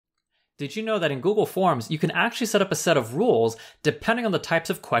Did you know that in Google Forms, you can actually set up a set of rules depending on the types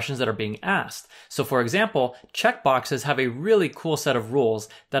of questions that are being asked? So for example, checkboxes have a really cool set of rules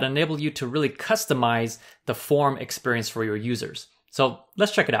that enable you to really customize the form experience for your users. So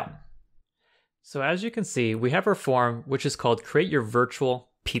let's check it out. So as you can see, we have our form, which is called Create Your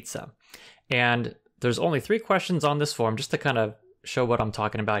Virtual Pizza. And there's only 3 questions on this form, just to kind of show what I'm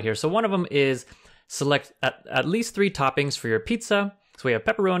talking about here. So one of them is select at least 3 toppings for your pizza. So we have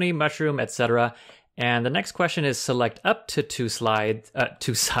pepperoni, mushroom, etc. And the next question is select up to 2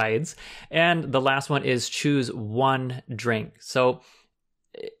 sides. And the last one is choose 1 drink. So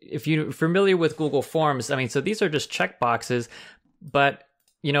if you're familiar with Google Forms, I mean, so these are just check boxes, but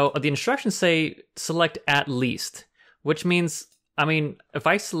you know, the instructions say select at least, which means, I mean, if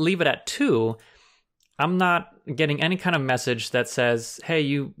I leave it at 2, I'm not getting any kind of message that says, hey,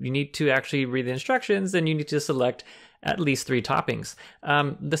 you need to actually read the instructions and you need to select at least 3 toppings.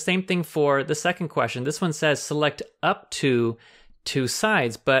 The same thing for the second question. This one says select up to 2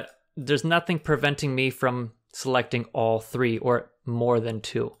 sides, but there's nothing preventing me from selecting all 3 or more than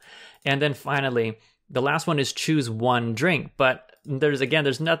 2. And then finally, the last one is choose 1 drink, but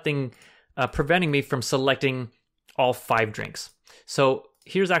there's nothing preventing me from selecting all 5 drinks. So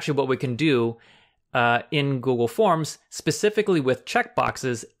here's actually what we can do in Google Forms, specifically with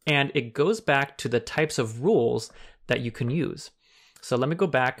checkboxes, and it goes back to the types of rules that you can use. So let me go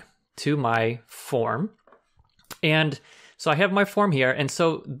back to my form. And so I have my form here. And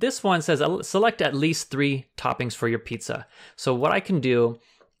so this one says select at least 3 toppings for your pizza. So what I can do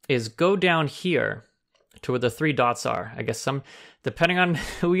is go down here to where the 3 dots are. I guess depending on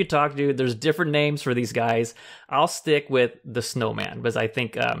who you talk to, there's different names for these guys. I'll stick with the snowman because I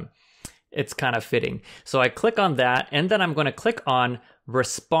think it's kind of fitting. So I click on that, and then I'm going to click on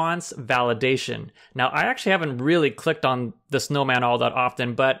response validation. Now, I actually haven't really clicked on the snowman all that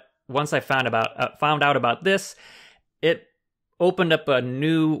often, but once I found out about this, it opened up a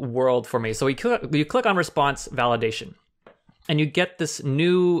new world for me. So you click on response validation, and you get this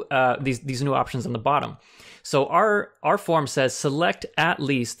new these new options on the bottom. So our form says select at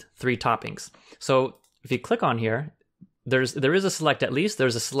least 3 toppings. So if you click on here, there is a select at least,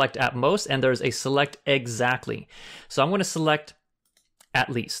 there's a select at most, and there's a select exactly. So I'm going to select at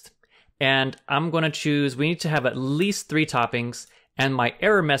least, and I'm going to choose, we need to have at least 3 toppings, and my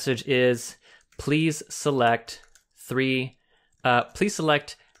error message is please select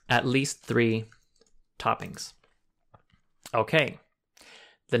at least 3 toppings. Okay.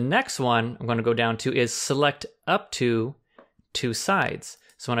 The next one I'm going to go down to is select up to 2 sides.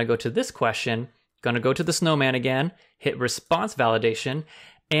 So when I go to this question, going to go to the snowman again, hit response validation,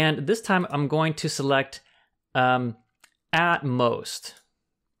 and this time I'm going to select at most.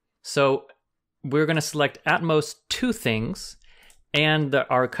 So we're going to select at most 2 things, and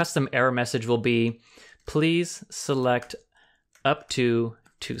our custom error message will be, please select up to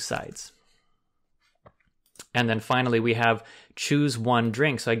 2 sides. And then finally we have choose 1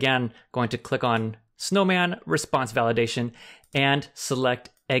 drink. So again, going to click on snowman, response validation, and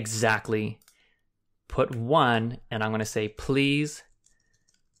select exactly. Put 1, and I'm going to say, please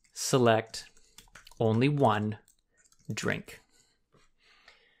select only 1 drink.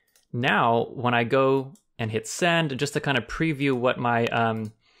 Now, when I go and hit send, just to kind of preview what my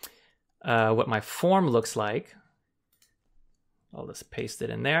form looks like, I'll just paste it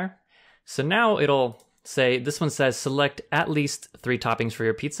in there. So now it'll say, this one says select at least 3 toppings for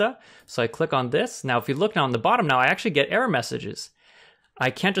your pizza. So I click on this. Now, if you look down the bottom now, I actually get error messages. I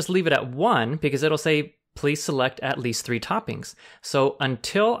can't just leave it at 1 because it'll say, please select at least 3 toppings. So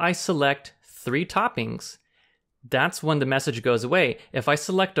until I select 3 toppings, that's when the message goes away. If I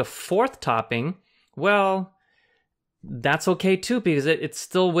select a 4th topping, well, that's okay too, because it's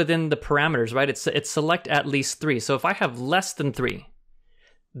still within the parameters, right? It's select at least 3. So if I have less than 3,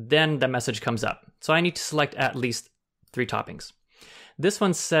 then the message comes up. So I need to select at least 3 toppings. This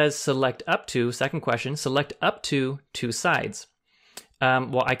one says select up to, second question, select up to 2 sides.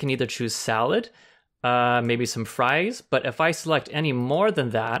 Well, I can either choose salad, maybe some fries, but if I select any more than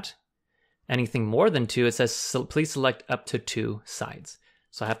that, anything more than 2, it says please select up to 2 sides.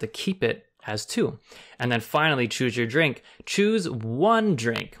 So I have to keep it as 2. And then finally, choose your drink. Choose 1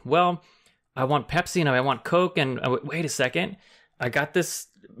 drink. Well, I want Pepsi and I want Coke, and wait a second, I got this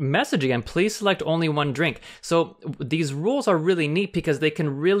message again, please select only 1 drink. So these rules are really neat because they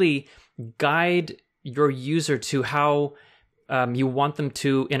can really guide your user to how you want them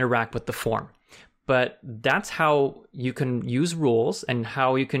to interact with the form. But that's how you can use rules, and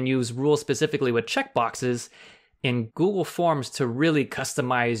how you can use rules specifically with checkboxes in Google Forms to really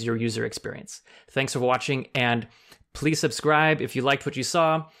customize your user experience. Thanks for watching, and Please subscribe if you liked what you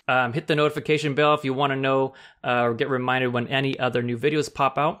saw. Hit the notification bell if you want to know or get reminded when any other new videos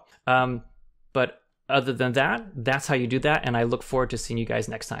pop out. But other than that, that's how you do that. And I look forward to seeing you guys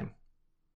next time.